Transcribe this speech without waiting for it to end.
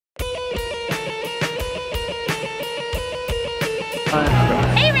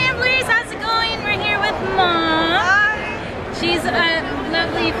Hey Ramblers, how's it going? We're here with Mom. Hi. She's a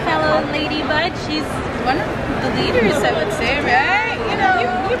lovely fellow ladybug. She's one of the leaders, I would say, right? You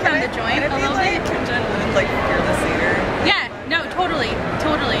know, you found the joint a little bit. Like fearless leader. Yeah, no, totally.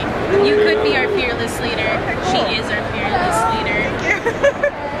 You could be our fearless leader. Okay, cool. She is our fearless leader. Thank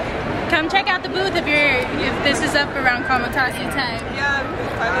you. Come check out the booth if this is up around Kamikaze time. Yeah,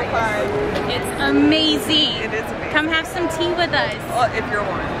 505. It's amazing. It is amazing. Come have some tea with us. Well, if you're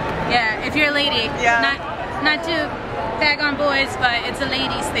one. Yeah, if you're a lady. Yeah. Not to bag on boys, but it's a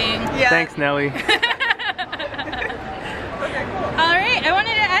ladies thing. Yeah. Thanks, Nellii. Okay, cool. Alright, I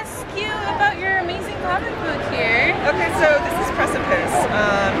wanted to ask you about your amazing comic book here. Okay, so this is Precipice.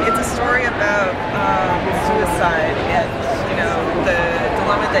 It's a story about suicide and, you know, the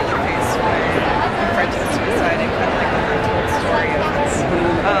dilemma that you face when confronting suicide and kind of like the untold story of it.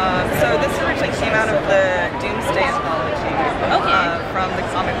 So this originally came out of the Doomsday Anthology from the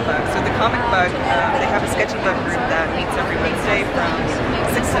Comic Bug. So the Comic Bug, they have a sketchy book group that meets every Wednesday from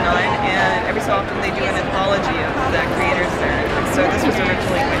 6 to 9, and every so often they do an anthology of the creators there. So this was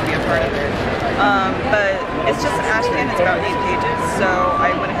originally going to be a part of it. But it's just an ashcan, it's about 8 pages, so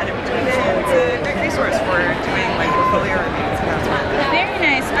I went ahead and put it in. It's a great resource for doing like portfolio reviews and that sort of thing. Very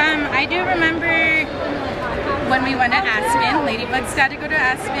nice. I do remember when we went to Aspen, Ladybugs got to go to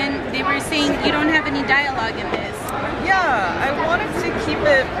Aspen, they were saying you don't have any dialogue in this. Yeah, I wanted to keep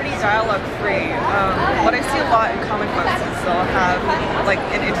it pretty dialogue free. What I see a lot in comic books is they'll have like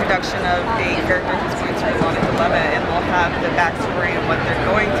an introduction of a character who's going through a dilemma, and they'll have the backstory of what they're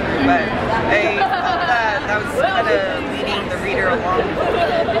going through. But I thought that was kind of leading the reader along.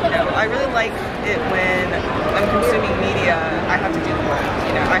 You know, I really like it when I'm consuming media. I have to do the work.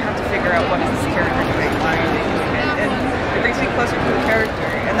 You know, I have to figure out what is this character doing, why are they doing it, and it brings me closer to the character.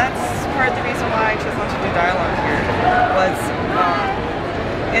 And that's part of the reason why I chose not to do dialogue here. Was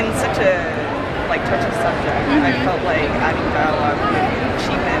in such a like touchy subject, I felt like adding dialogue would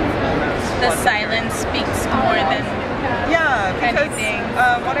cheapen almost. The silence speaks more than because anything.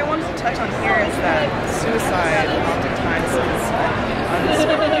 What I wanted to touch on here is that suicide oftentimes is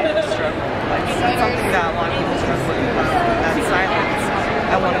an unspoken struggle. Like it's something that a lot of people struggle with. That silence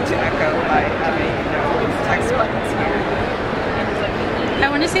I wanted to echo by having text buttons here. I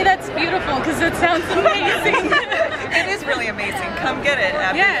want to say that's beautiful because it sounds amazing. It is really amazing. Come get it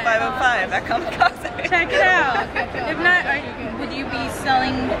at 505 at Kamikaze. Check it out. If not, would you be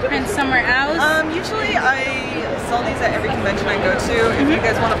selling prints somewhere else? Usually I sell these at every convention I go to. If you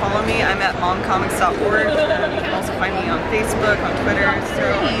guys want to follow me, I'm at momcomics.org. You can also find me on Facebook, on Twitter, so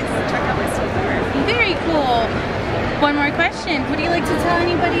check out my stuff there. Very cool. One more question. Would you like to tell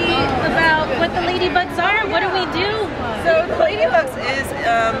anybody about what the Ladybugs are? What do we do? So the Ladybugs is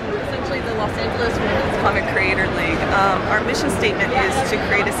essentially the Los Angeles Women's Comic Creator League. Our mission statement is to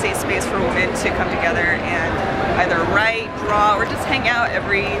create a safe space for women to come together and either write, draw, or just hang out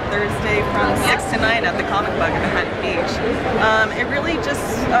every Thursday from 6 to 9 at the Comic Bug in Manhattan Beach. It really just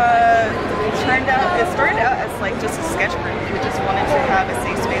started out as like just a sketch group. We just wanted to have a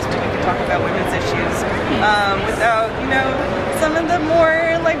safe space where we could talk about women's issues without, you know, some of the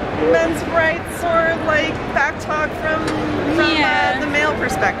more like men's rights or like back talk from the male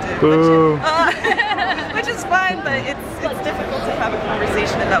perspective, which is fine, but it's difficult to have a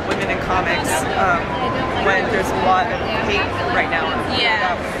conversation about women in comics when there's a lot of hate right now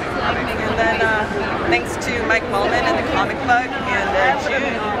about women in comics. And then thanks to Mike Wellman and the Comic Bug, and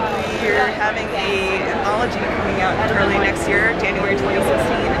June we're having a anthology coming out early next year, January 2016,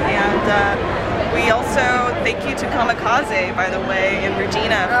 and we also thank you to Kamikaze, by the way, and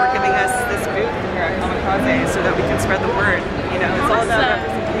Regina for giving us this booth here at Kamikaze so that we can spread the word. You know, it's all about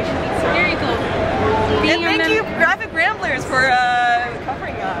representation. So. Very cool. And thank you, Graphic Ramblers, for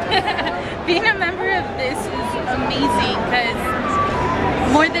covering us. Being a member of this is amazing because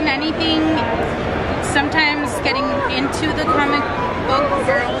more than anything, sometimes getting into the comic book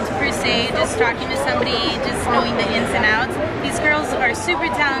world per se, just talking to somebody, just knowing the ins and outs. These girls are super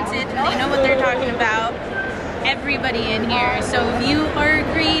talented and they know what they're talking about. Everybody in here. So if you are a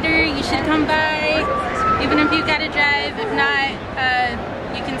creator, you should come by. Even if you gotta drive, if not,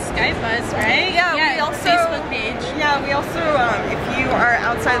 you can Skype us, right? Yeah, we also Facebook page. Yeah, we also, if you are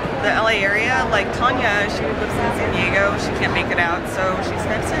outside the LA area, like Tanya, she lives in San Diego, she can't make it out, so she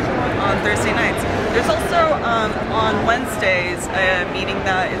Skypes in on Thursday nights. There's also on Wednesdays a meeting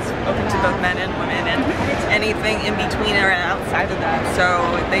that is open to both men and women, and anything in between or outside of that. So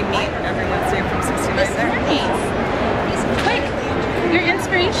they meet every Wednesday from 6 to 9 there. Nice. Quick, your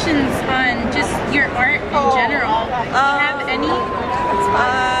inspirations on just your art in general. Do you have any?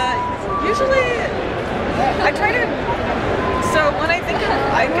 Usually, I try to. So when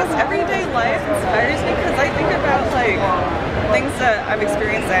I guess everyday life inspires me because I think about like things that I've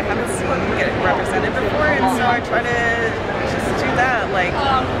experienced that I haven't seen get represented before, and so I try to just do that. Like,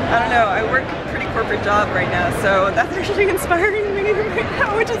 I don't know, I work a pretty corporate job right now, so that's actually inspiring me right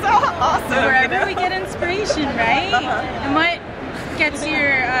now, which is awesome. Wherever we get inspiration, right? And what gets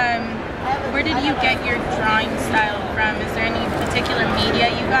your, where did you get your drawing style from? Is there any particular media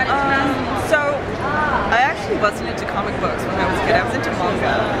you got it from? So, I actually wasn't into comic books when I was a kid. I was into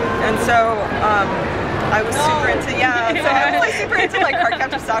manga, and so I was super into I was like super into like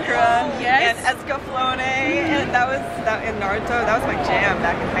Cardcaptor Sakura and Escaflowne, and and Naruto. That was my jam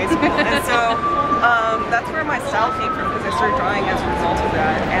back in high school, and so that's where my style came from because I started drawing as a result of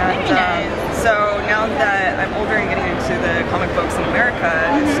that. And so now that I'm older and getting into the comic books in America,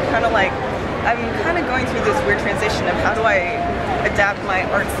 it's kind of like I'm kind of going through this weird transition of how do I adapt my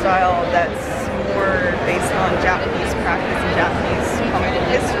art style that's more based on Japanese practice and Japanese comic book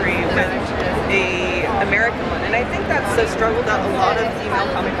history with a American one. And I think that's a struggle that a lot of female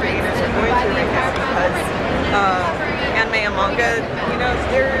comic creators are going through right now because anime and manga, you know,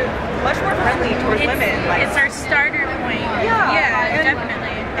 they're much more friendly towards women. Like, it's our starter point. Yeah,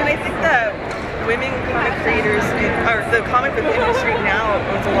 definitely. And I think that women comic creators, or the comic book industry now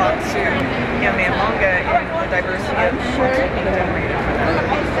owes a lot to anime and manga and the diversity of content being generated for them.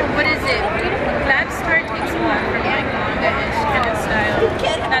 What is it? That star takes a lot from like manga-ish kind of style.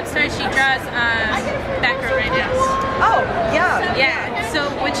 That star, she draws Batgirl right now. Oh, yeah. Yeah, so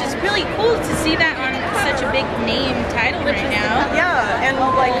which is really cool to see that on such a big name title right now. Yeah, and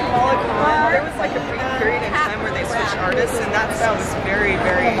like there was like a brief period in time where they switched artists, and that style was very,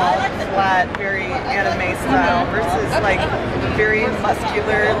 very flat, very anime style versus like very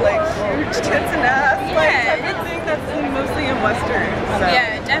muscular, like huge tits and ass, like type of thing that's mostly in Western. So.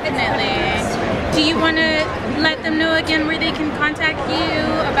 Yeah, definitely. Do you want to let them know again where they can contact you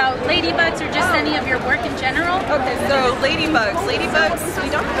about Ladybugs or just any of your work in general? Okay, so Ladybugs, we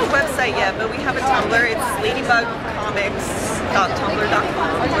don't have a website yet, but we have a Tumblr. It's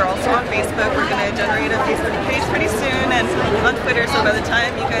ladybugcomics.tumblr.com. We're also on Facebook. We're going to generate a Facebook page pretty soon, and on Twitter, so by the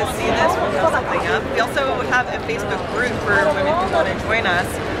time you guys see this, we'll have something up. We also have a Facebook group for women who want to join us.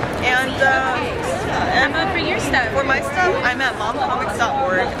 And how about for your stuff? For my stuff, I'm at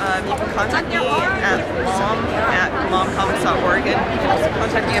momcomics.org. You can contact me at momcomics.org, and you can also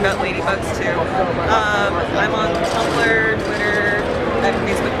contact me about Ladybugs too. I'm on Tumblr, Twitter, I have a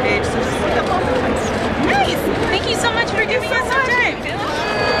Facebook page, so just look up Ladybugs.